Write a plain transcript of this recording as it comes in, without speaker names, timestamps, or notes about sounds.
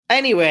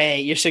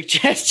Anyway, your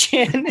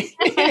suggestion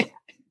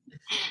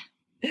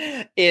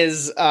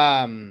is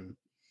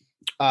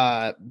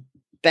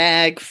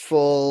bag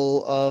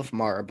full of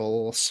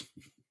marbles.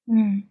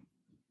 Mm.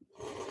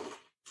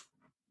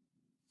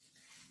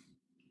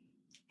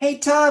 Hey,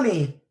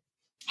 Tommy.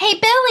 Hey,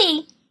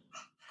 Billy.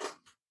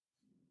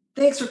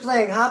 Thanks for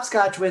playing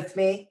hopscotch with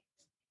me.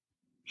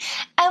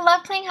 I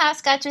love playing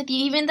hopscotch with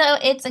you, even though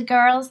it's a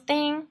girl's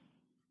thing.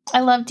 I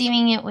love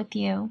doing it with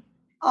you.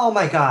 Oh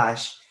my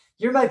gosh,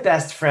 you're my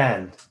best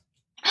friend.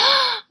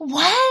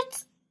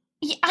 What?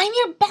 I'm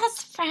your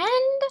best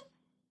friend?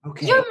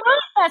 Okay. You're my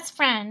best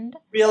friend.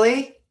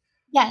 Really?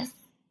 Yes.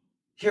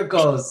 Here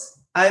goes.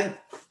 I'm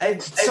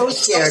so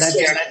scared.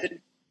 I've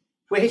been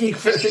waiting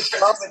for this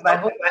moment my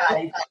whole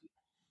life.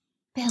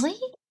 Billy?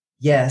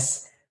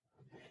 Yes.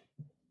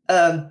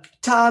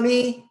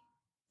 Tommy,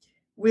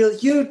 will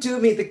you do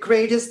me the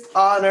greatest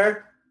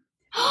honor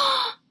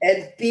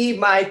and be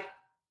my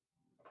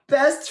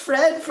best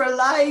friend for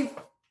life?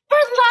 For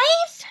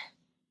life?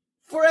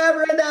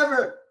 Forever and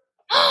ever.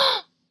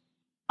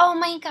 Oh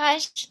my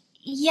gosh.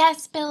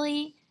 Yes,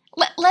 Billy.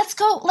 Let's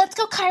go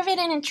carve it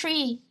in a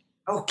tree.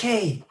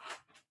 Okay.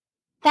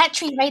 That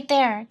tree right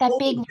there. That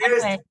big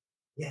redwood.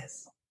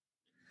 Yes.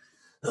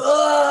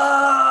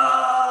 Oh,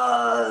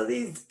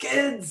 these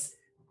kids.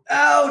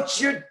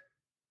 Ouch,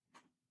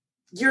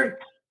 you're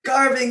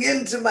carving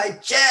into my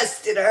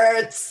chest. It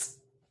hurts.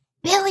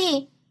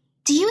 Billy,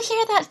 do you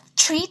hear that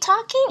tree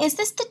talking? Is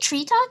this the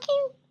tree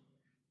talking?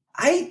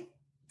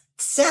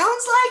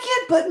 Sounds like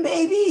it, but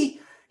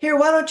maybe. Here,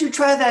 why don't you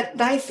try that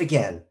knife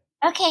again?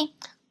 Okay.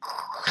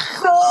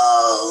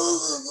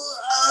 Oh,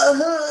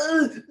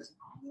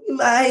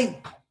 my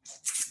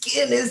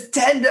skin is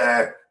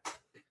tender.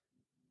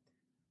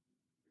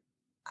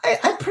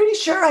 I'm pretty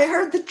sure I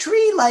heard the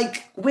tree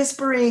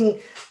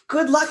whispering,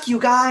 "Good luck, you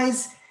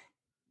guys.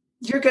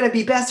 You're going to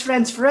be best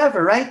friends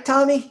forever, right,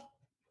 Tommy?"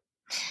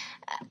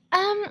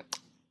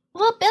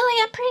 Well, Billy,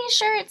 I'm pretty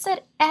sure it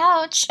said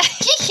ouch.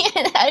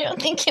 I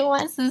don't think it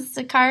wants us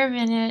to carve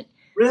in it.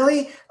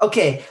 Really?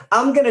 Okay,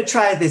 I'm going to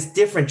try this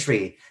different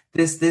tree.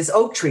 This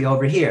oak tree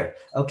over here.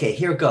 Okay,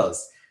 here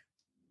goes.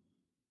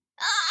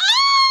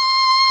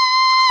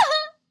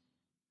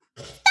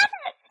 Stop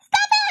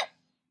it!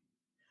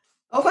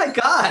 Oh my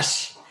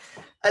gosh.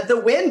 The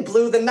wind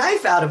blew the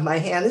knife out of my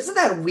hand. Isn't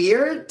that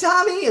weird,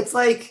 Tommy? It's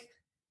like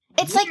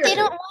they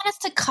don't want us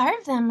to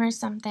carve them or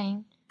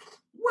something.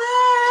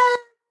 What?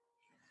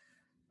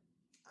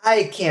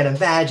 I can't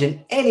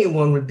imagine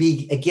anyone would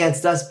be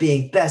against us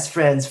being best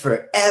friends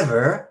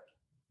forever.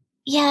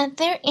 Yeah,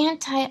 they're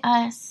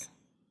anti-us.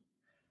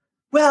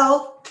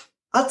 Well,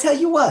 I'll tell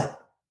you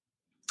what.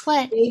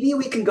 What? Maybe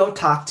we can go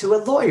talk to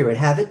a lawyer and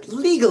have it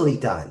legally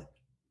done.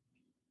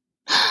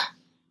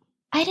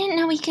 I didn't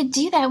know we could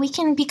do that. We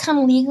can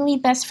become legally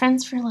best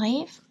friends for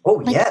life?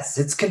 Oh, yes,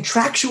 it's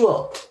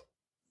contractual.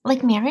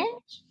 Like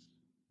marriage?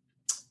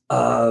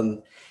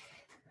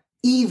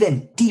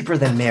 Even deeper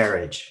than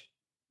marriage.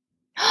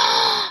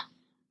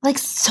 Like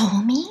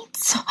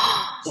soulmates?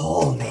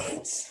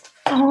 Soulmates.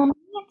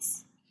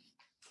 Soulmates?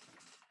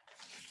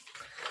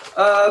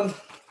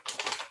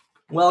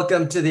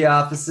 Welcome to the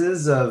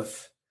offices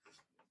of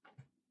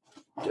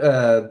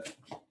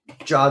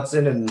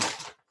Johnson and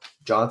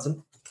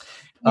Johnson.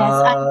 Yes,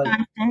 I'm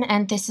Johnson,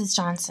 and this is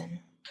Johnson.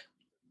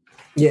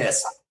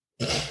 Yes,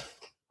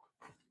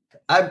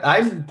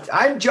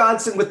 I'm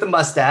Johnson with the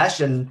mustache,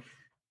 and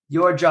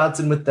you're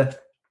Johnson with the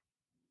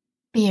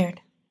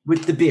beard.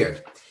 With the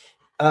beard.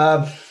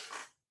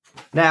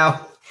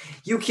 Now,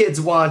 you kids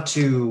want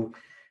to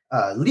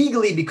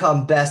legally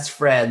become best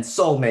friends,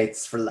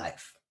 soulmates for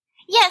life.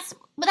 Yes,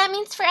 but that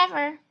means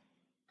forever.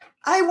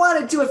 I want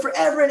to do it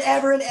forever and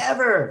ever and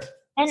ever.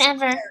 And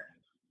ever.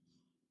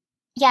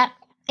 Yep,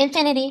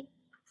 infinity.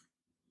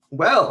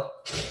 Well,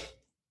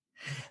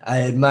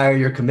 I admire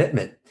your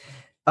commitment.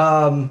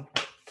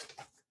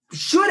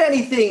 Should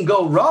anything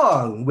go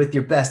wrong with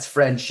your best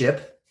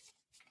friendship?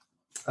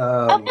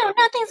 Oh, no,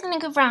 nothing's going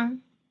to go wrong.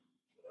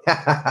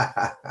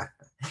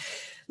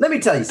 Let me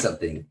tell you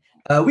something.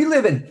 We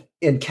live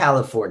in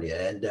California,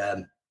 and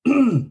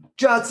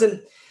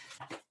Johnson.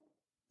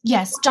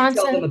 Yes,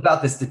 Johnson. Tell them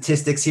about the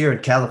statistics here in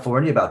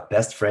California about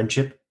best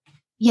friendship.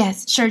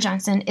 Yes, sure,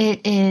 Johnson.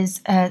 It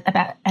is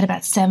about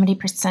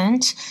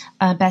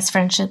 70%. Best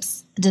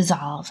friendships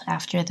dissolve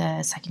after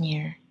the second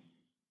year.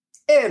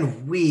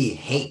 And we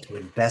hate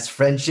when best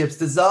friendships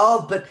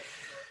dissolve, but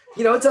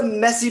you know it's a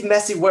messy,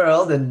 messy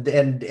world.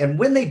 And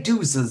when they do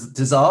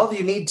dissolve,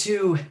 you need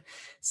to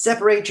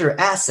separate your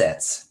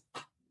assets.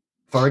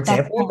 For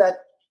example,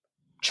 that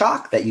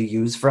chalk that you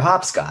use for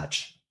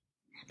hopscotch.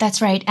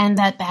 That's right, and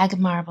that bag of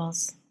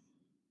marbles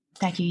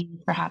that you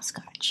use for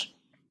hopscotch.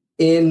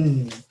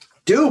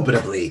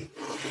 Indubitably.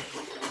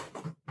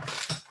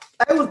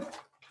 I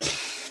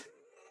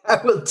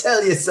will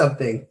tell you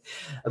something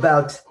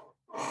about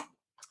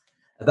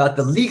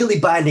the legally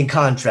binding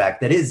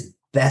contract that is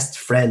best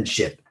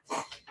friendship.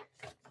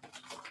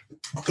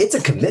 It's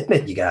a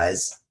commitment, you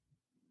guys.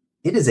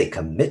 It is a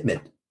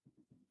commitment.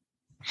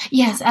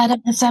 Yes, out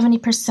of the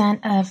 70%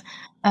 of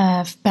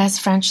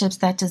best friendships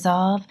that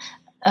dissolve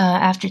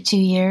after 2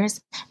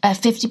 years,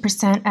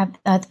 50%,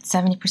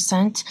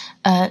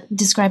 70%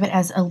 describe it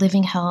as a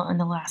living hell in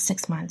the last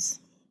 6 months.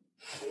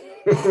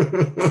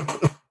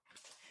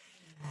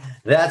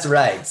 That's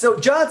right. So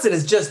Johnson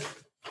is just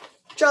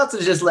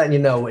letting you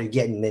know what you're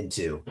getting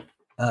into.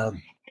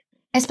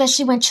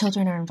 Especially when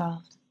children are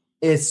involved.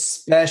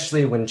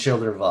 Especially when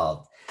children are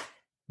involved.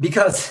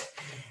 Because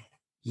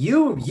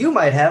you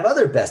might have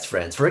other best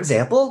friends. For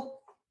example,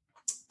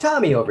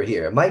 Tommy over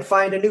here might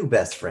find a new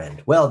best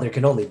friend. Well, there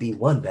can only be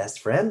one best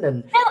friend,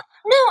 and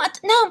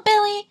No,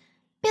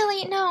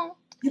 Billy, no.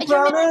 you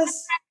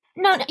promise?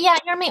 No, yeah,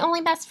 you're my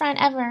only best friend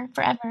ever,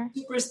 forever.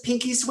 Keeper's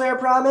pinky swear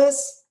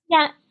promise?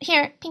 Yeah,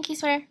 here, pinky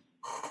swear.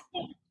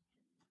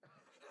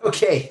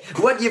 Okay,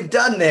 what you've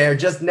done there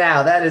just now,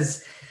 I'm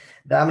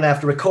going to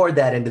have to record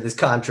that into this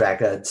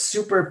contract. A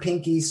super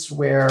pinky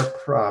swear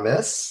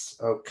promise.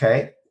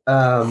 Okay.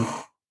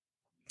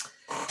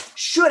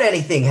 Should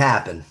anything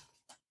happen,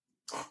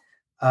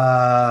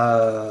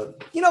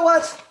 you know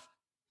what?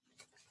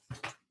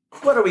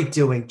 What are we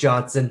doing,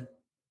 Johnson?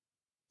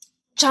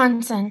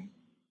 Johnson,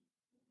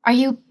 are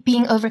you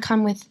being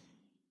overcome with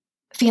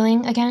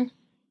feeling again?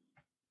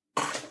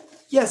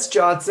 Yes,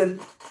 Johnson.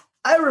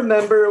 I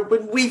remember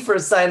when we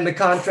first signed the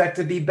contract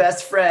to be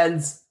best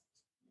friends.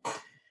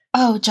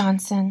 Oh,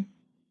 Johnson.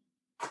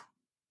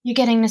 You're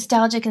getting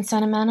nostalgic and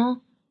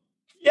sentimental?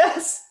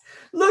 Yes.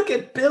 Look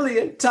at Billy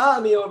and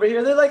Tommy over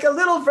here. They're like a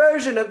little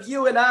version of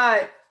you and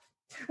I.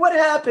 What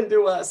happened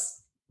to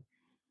us?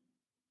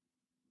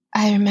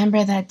 I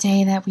remember that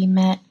day that we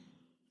met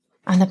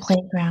on the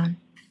playground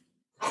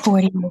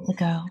 40 years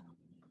ago.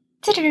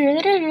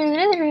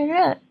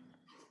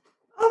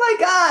 Oh my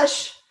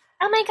gosh.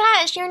 Oh my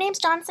gosh, your name's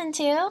Johnson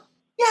too?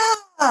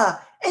 Yeah.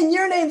 And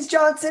your name's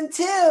Johnson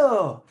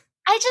too.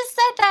 I just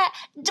said that.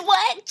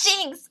 What?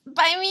 Jinx,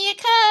 buy me a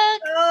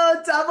Coke.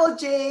 Oh, double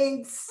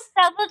jinx.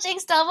 Double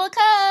Jinx, double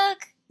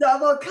Coke.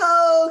 Double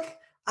Coke.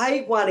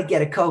 I want to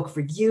get a Coke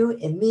for you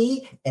and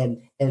me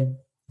and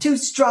 2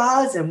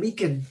 straws, and we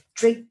can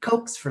drink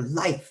Cokes for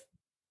life.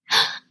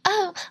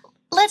 Oh,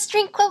 let's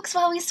drink Cokes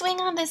while we swing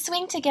on this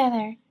swing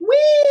together.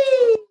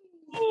 Whee!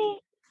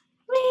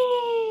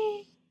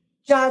 Whee!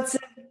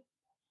 Johnson.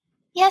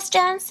 Yes,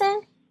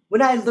 Johnson?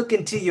 When I look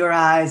into your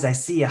eyes, I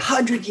see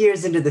 100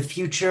 years into the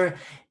future,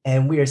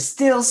 and we are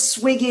still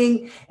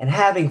swinging and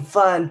having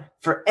fun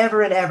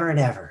forever and ever and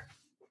ever.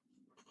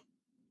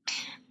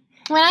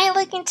 When I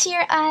look into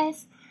your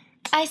eyes,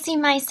 I see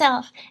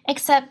myself,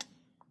 except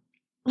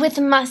with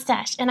a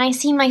mustache, and I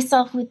see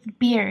myself with a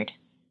beard.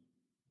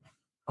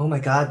 Oh my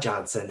God,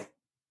 Johnson.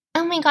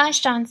 Oh my gosh,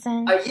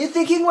 Johnson. Are you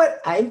thinking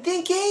what I'm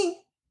thinking?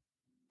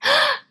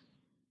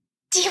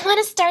 Do you want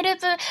to start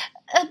up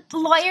a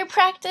lawyer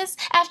practice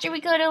after we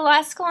go to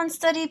law school and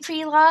study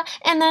pre-law,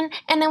 and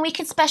then we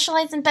can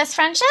specialize in best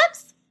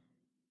friendships?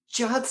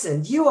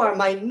 Johnson, you are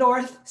my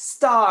North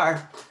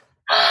Star.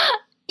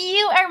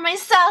 You are my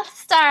South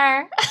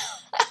Star.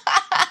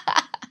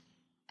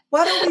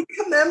 Why don't we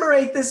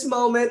commemorate this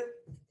moment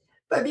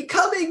by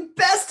becoming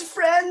best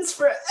friends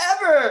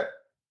forever?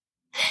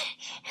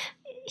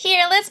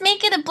 Here, let's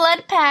make it a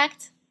blood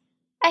pact.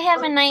 I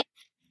have a knife.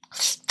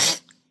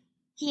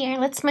 Here,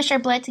 let's smush our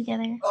blood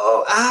together.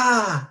 Oh,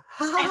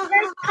 My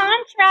first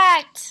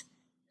contract.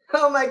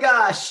 Oh my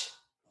gosh.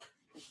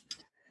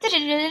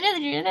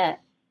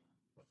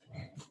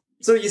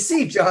 So you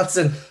see,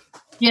 Johnson.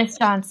 Yes,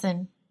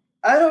 Johnson.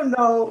 I don't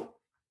know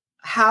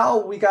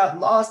how we got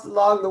lost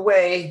along the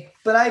way,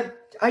 but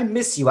I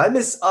miss you. I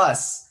miss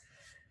us.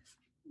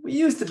 We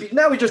used to be,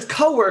 now we're just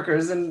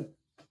coworkers, and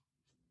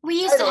We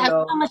used to have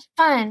so much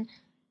fun.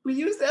 we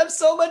used to have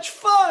so much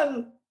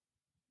fun.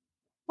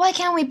 Why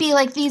can't we be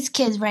like these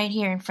kids right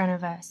here in front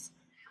of us?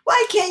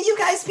 Why can't you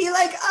guys be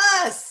like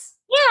us?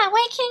 Yeah,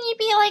 why can't you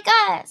be like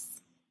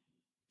us?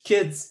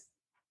 Kids,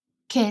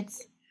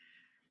 Kids.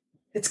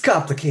 it's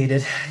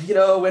complicated. You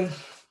know, when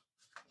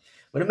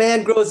a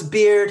man grows a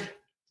beard,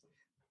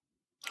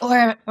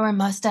 Or a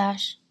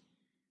mustache.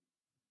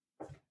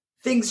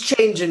 things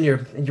change in your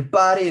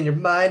body and your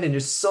mind and your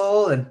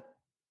soul, and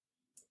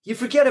you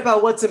forget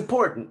about what's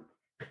important.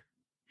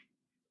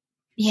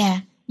 Yeah,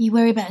 you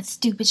worry about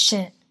stupid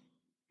shit.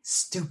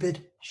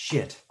 Stupid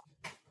shit.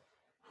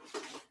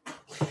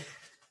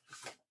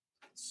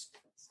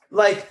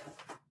 Like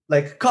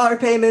car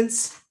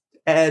payments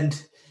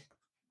and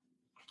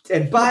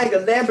buying a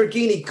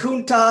Lamborghini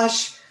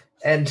Countach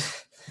and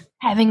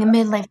Having a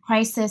midlife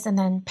crisis and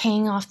then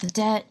paying off the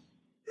debt.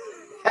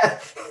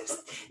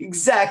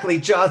 exactly,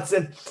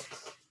 Johnson.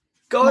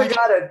 Going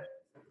on a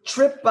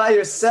trip by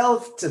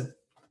yourself to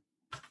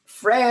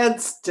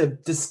France to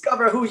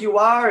discover who you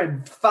are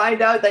and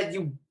find out that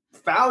you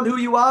found who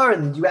you are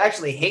and you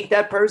actually hate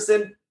that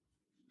person.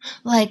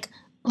 Like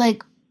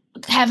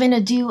having to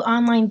do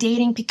online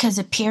dating because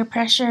of peer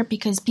pressure,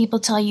 because people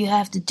tell you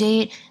have to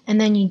date, and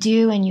then you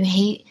do, and you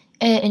hate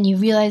it, and you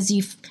realize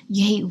you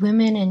hate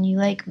women, and you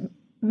like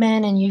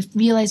men, and you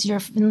realize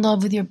you're in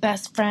love with your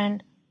best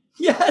friend.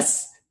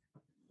 Yes.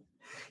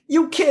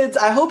 You kids,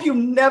 I hope you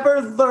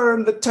never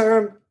learn the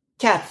term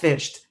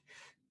catfished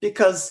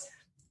because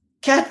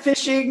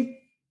catfishing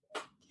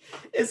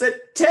is a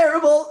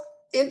terrible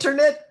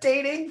internet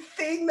dating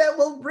thing that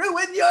will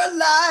ruin your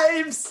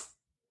lives.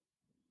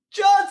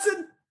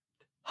 Johnson,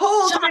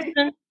 hold me.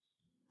 Johnson,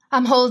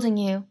 I'm holding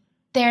you.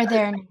 There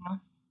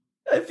now.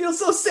 I feel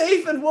so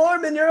safe and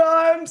warm in your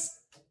arms.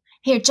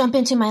 Here, jump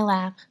into my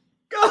lap.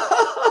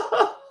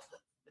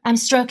 I'm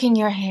stroking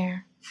your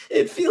hair.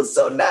 It feels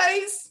so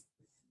nice.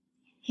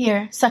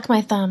 Here, suck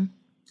my thumb.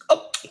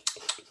 Oh,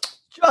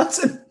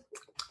 Johnson.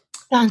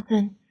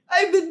 Johnson.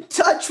 I'm in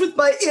touch with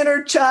my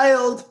inner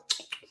child.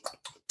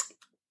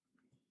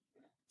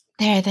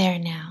 There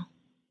now.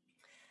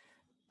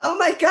 Oh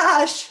my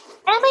gosh.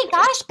 Oh my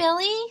gosh,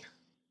 Billy.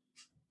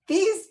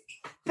 These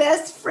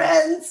best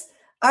friends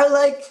are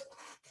like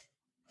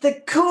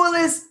the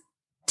coolest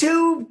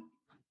two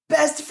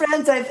best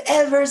friends I've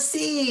ever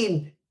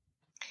seen.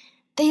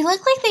 They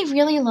look like they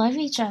really love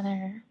each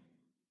other.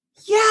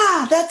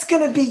 Yeah, that's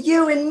gonna be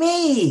you and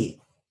me.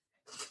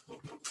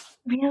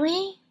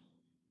 Really?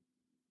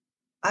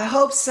 I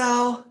hope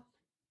so.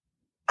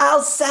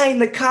 I'll sign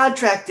the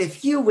contract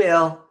if you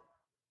will.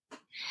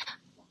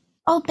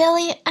 Oh,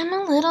 Billy, I'm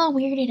a little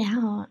weirded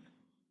out.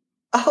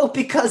 Oh,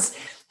 because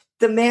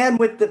the man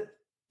with the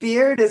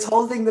beard is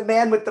holding the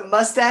man with the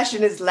mustache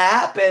in his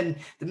lap and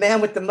the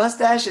man with the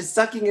mustache is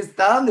sucking his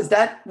thumb? Is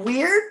that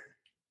weird?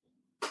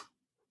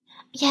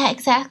 Yeah,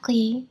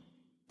 exactly.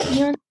 You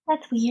don't think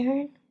that's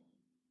weird?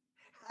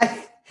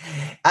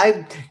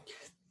 I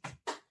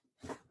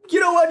you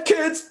know what,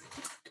 kids?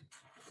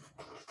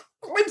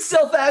 I'm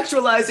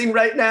self-actualizing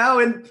right now,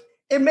 and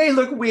it may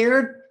look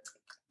weird.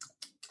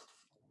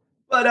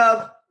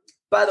 But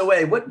by the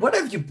way, what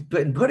have you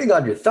been putting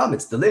on your thumb?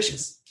 It's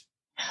delicious.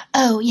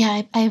 Oh,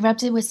 yeah, I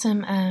rubbed it with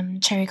some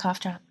cherry cough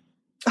drop.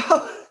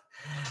 Oh,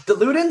 the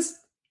Ludens?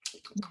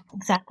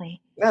 Exactly.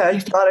 Yeah, I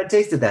thought I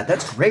tasted that.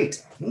 That's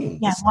great.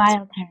 Yeah,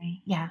 wild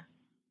cherry. Yeah.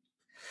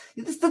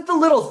 It's the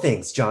little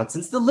things,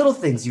 Johnson. It's the little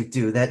things you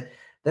do that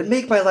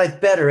make my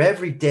life better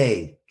every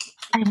day.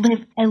 I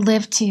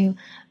live to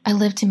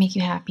make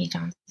you happy,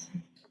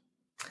 Johnson.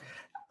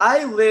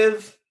 I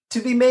live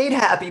to be made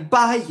happy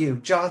by you,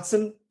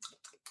 Johnson.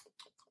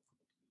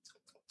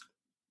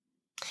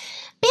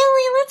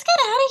 Billy, let's get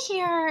out of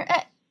here.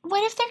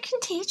 What if they're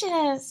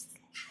contagious?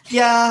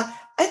 Yeah,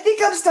 I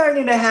think I'm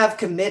starting to have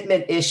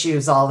commitment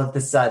issues all of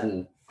a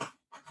sudden.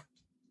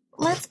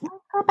 Let's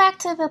go back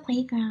to the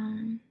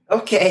playground.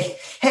 Okay.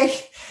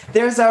 Hey,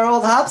 there's our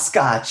old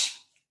hopscotch.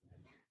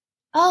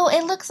 Oh,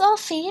 it looks all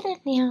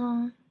faded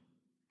now.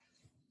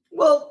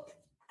 Well,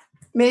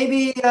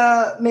 maybe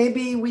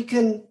we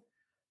can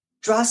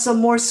draw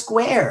some more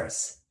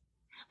squares.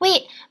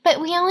 Wait,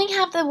 but we only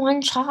have the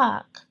one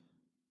chalk.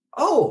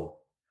 Oh,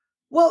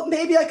 well,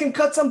 maybe I can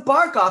cut some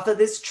bark off of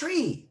this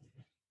tree.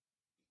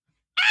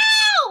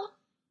 Ow!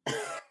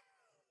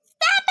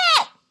 Stop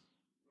it!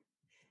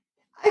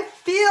 I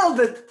feel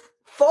the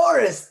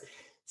forest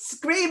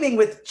screaming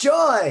with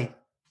joy.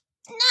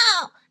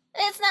 No,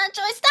 it's not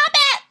joy. Stop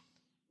it!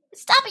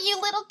 Stop it, you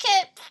little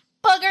kid.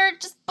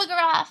 Bugger, just booger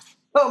off.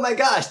 Oh my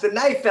gosh, the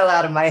knife fell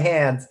out of my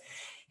hands.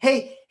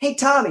 Hey,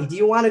 Tommy, do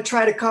you want to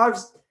try to carve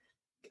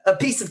a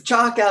piece of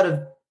chalk out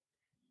of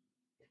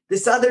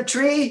this other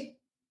tree?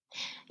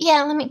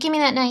 Yeah, give me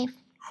that knife.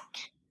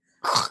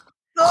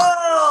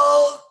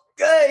 Oh,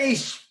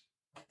 gosh.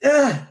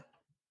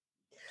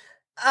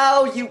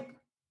 Ow, you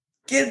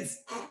kids.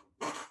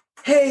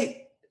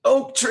 Hey,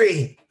 oak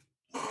tree.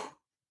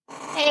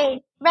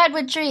 Hey,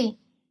 redwood tree.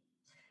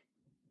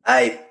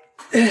 I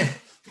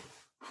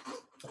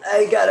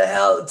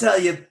gotta tell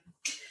you,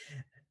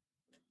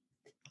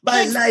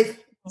 my life.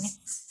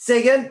 Say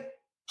again?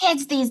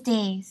 Kids these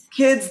days.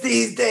 Kids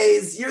these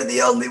days, you're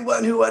the only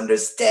one who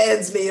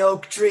understands me,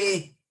 oak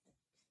tree.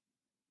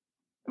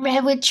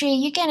 Redwood tree,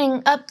 you're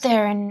getting up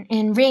there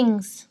in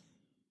rings.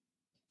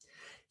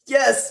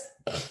 Yes,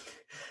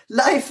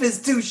 life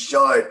is too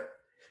short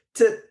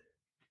to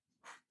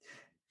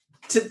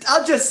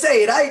I'll just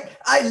say it.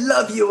 I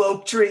love you,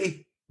 oak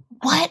tree.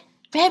 What?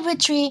 Redwood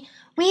tree,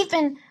 we've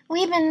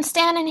been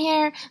standing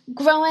here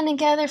growing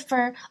together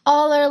for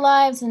all our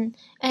lives and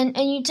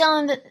you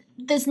telling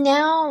this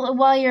now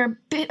while you're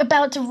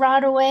about to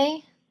rot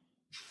away?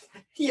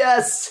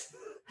 Yes.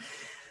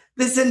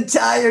 This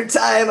entire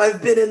time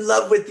I've been in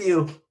love with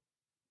you.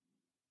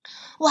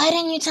 Why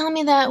didn't you tell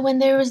me that when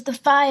there was the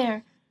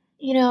fire?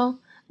 You know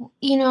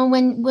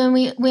when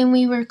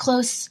we were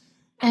close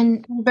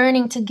and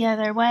burning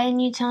together. Why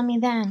didn't you tell me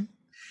then?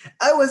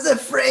 I was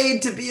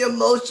afraid to be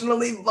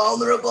emotionally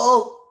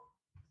vulnerable.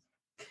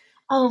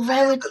 Oh,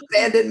 Redwood tree.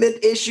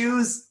 Abandonment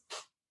issues.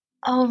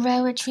 Oh,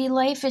 Redwood tree,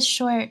 life is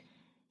short.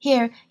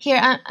 Here,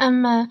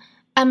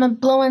 I'm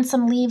blowing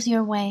some leaves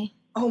your way.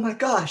 Oh my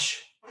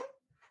gosh.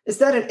 Is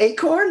that an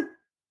acorn?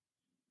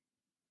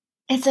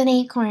 It's an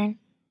acorn.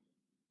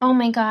 Oh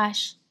my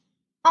gosh.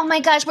 Oh my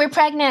gosh, we're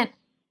pregnant.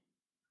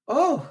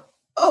 Oh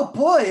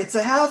boy, it's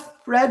a half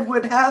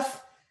redwood,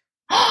 half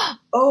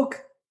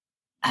oak.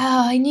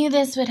 Oh, I knew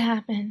this would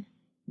happen.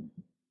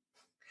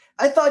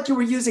 I thought you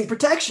were using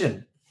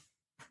protection.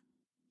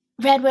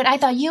 Redwood, I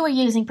thought you were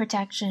using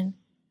protection.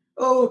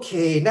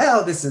 Okay,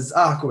 now this is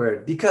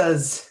awkward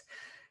because,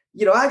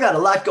 I got a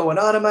lot going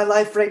on in my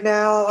life right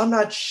now. I'm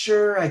not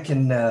sure I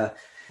can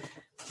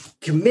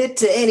commit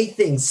to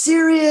anything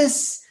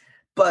serious,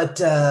 but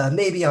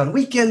maybe on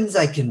weekends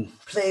I can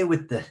play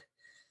with the...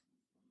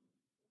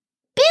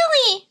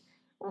 Billy!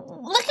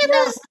 Look at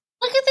those.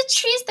 Look at the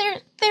trees.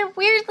 They're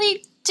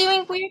weirdly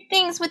doing weird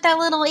things with that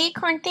little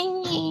acorn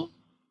thingy.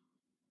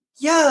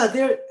 Yeah,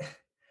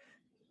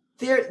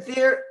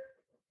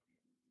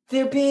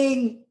 they're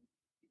being,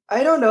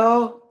 I don't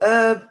know,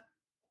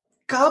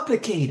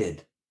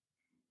 complicated.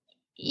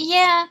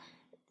 Yeah.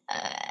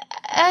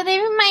 They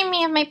remind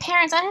me of my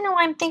parents. I don't know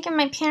why I'm thinking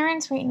my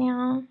parents right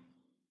now.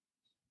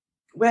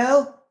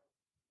 Well,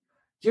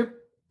 your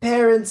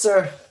parents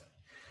are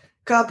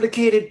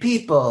complicated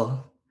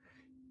people.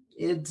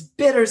 It's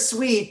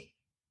bittersweet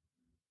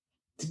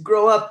to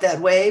grow up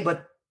that way,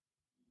 but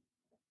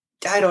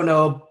I don't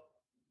know,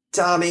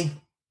 Tommy.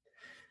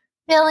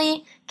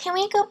 Billy, can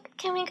we go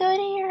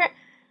to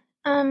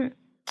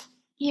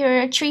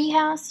your tree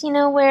house,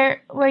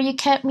 where you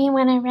kept me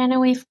when I ran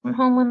away from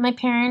home when my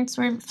parents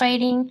were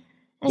fighting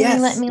and Yes.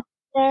 you let me live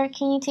there?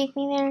 Can you take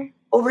me there?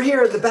 Over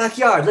here in the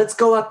backyard. Let's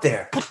go up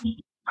there.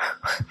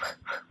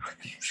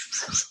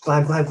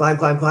 Climb, climb, climb,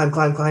 climb, climb,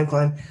 climb, climb,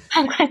 climb.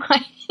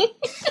 Climb.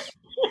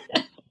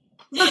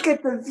 Look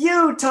at the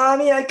view,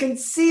 Tommy. I can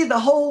see the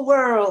whole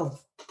world.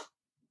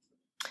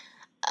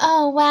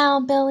 Oh,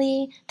 wow,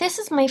 Billy. This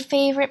is my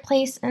favorite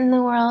place in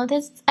the world.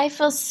 I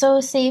feel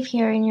so safe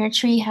here in your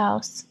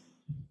treehouse.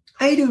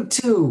 I do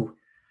too.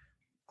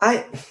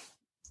 I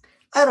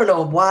don't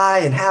know why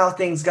and how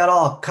things got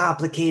all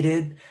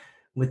complicated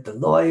with the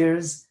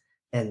lawyers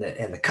and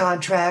the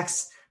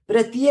contracts, but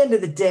at the end of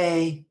the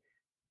day,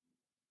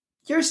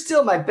 you're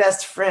still my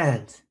best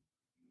friend.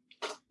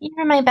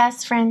 You're my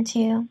best friend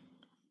too.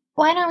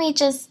 Why don't we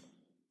just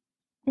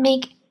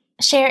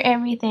share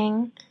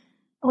everything?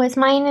 What's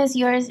mine is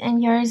yours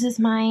and yours is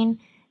mine,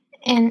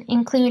 and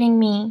including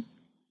me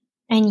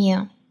and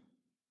you.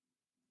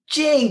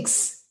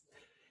 Jinx!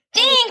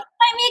 Jinx,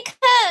 buy me a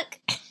Coke!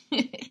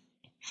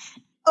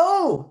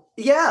 Oh,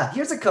 yeah,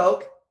 here's a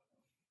Coke.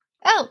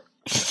 Oh,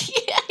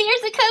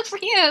 here's a Coke for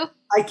you.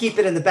 I keep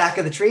it in the back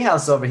of the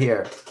treehouse over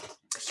here.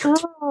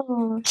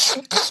 Ooh.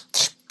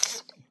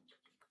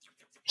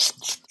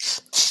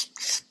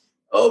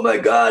 Oh my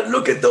God,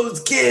 look at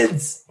those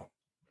kids.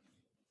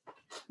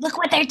 Look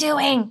what they're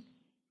doing.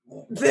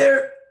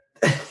 They're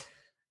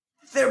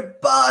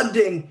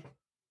bonding.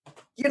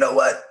 You know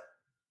what?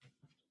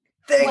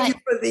 Thank you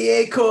for the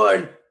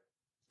acorn.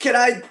 Can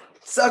I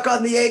suck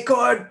on the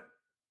acorn?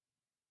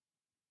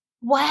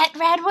 What,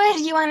 Redwood?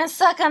 You want to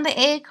suck on the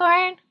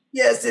acorn?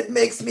 Yes, it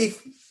makes me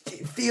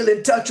feel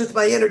in touch with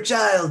my inner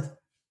child.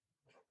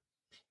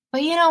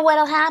 Well, you know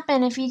what'll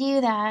happen if you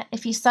do that,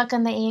 if you suck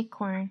on the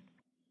acorn.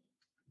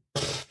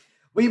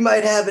 We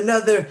might have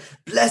another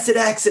blessed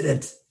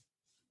accident.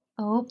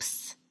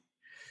 Oops.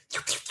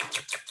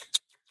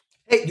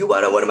 Hey, you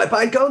want one of my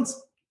pine cones?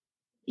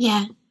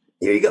 Yeah.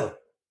 Here you go.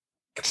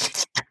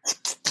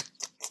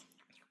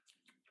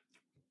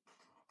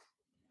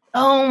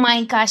 Oh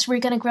my gosh, we're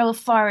gonna grow a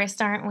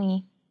forest, aren't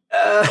we?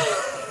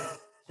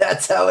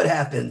 That's how it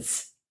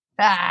happens.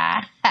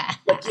 But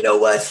you know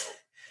what?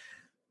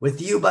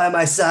 With you by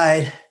my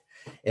side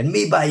and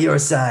me by your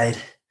side,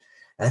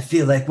 I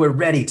feel like we're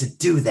ready to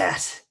do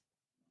that.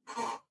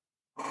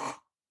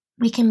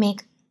 We can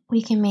make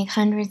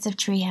hundreds of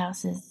tree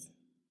houses.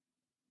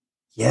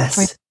 Yes.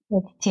 For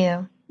kids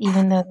too,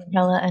 even though they're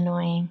hella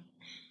annoying.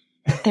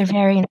 They're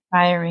very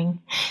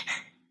inspiring.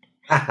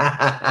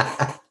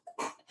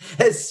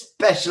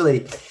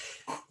 Especially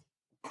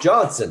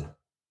Johnson.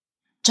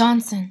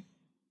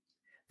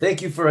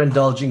 Thank you for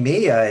indulging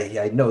me.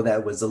 I know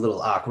that was a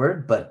little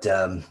awkward, but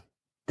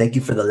thank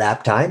you for the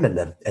lap time and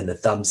the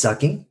thumb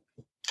sucking.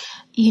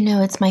 You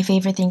know it's my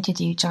favorite thing to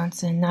do,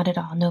 Johnson. Not at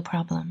all, no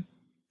problem.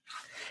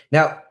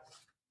 Now,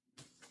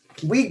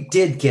 we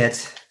did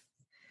get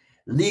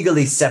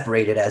legally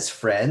separated as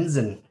friends,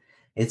 and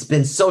it's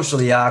been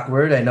socially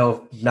awkward. I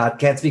know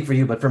can't speak for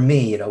you, but for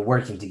me,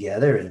 working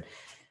together, and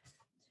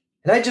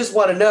I just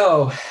want to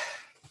know.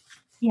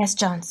 Yes,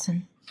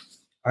 Johnson.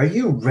 Are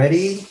you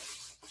ready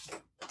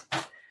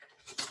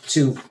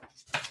to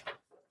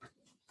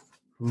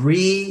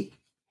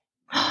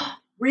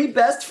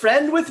best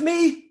friend with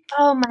me?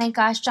 Oh my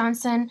gosh,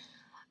 Johnson.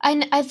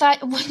 I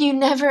thought you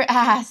never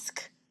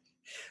ask.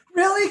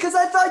 Really? Because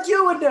I thought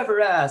you would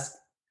never ask.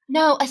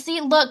 No,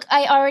 see, look,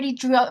 I already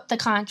drew up the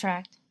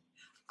contract.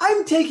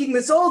 I'm taking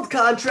this old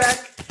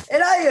contract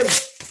and I am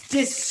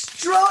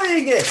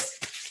destroying it.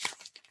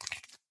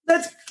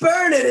 Let's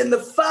burn it in the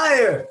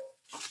fire.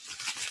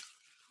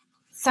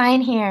 Sign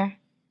here.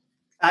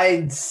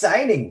 I'm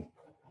signing.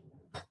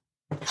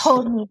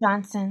 Hold me,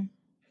 Johnson.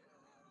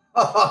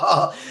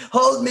 Oh,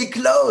 hold me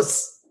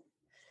close.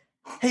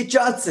 Hey,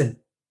 Johnson.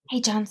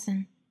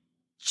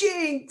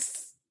 Jinx.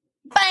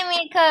 Buy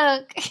me a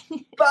Coke.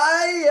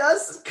 Buy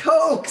us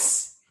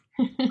Cokes.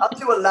 I'll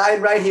do a line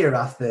right here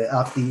off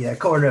the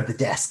corner of the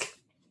desk.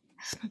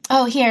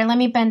 Oh, here, let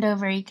me bend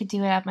over. You could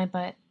do it at my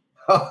butt.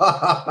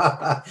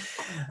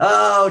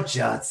 Oh,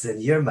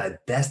 Johnson, you're my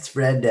best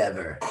friend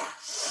ever.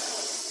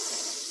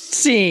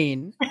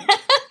 Scene.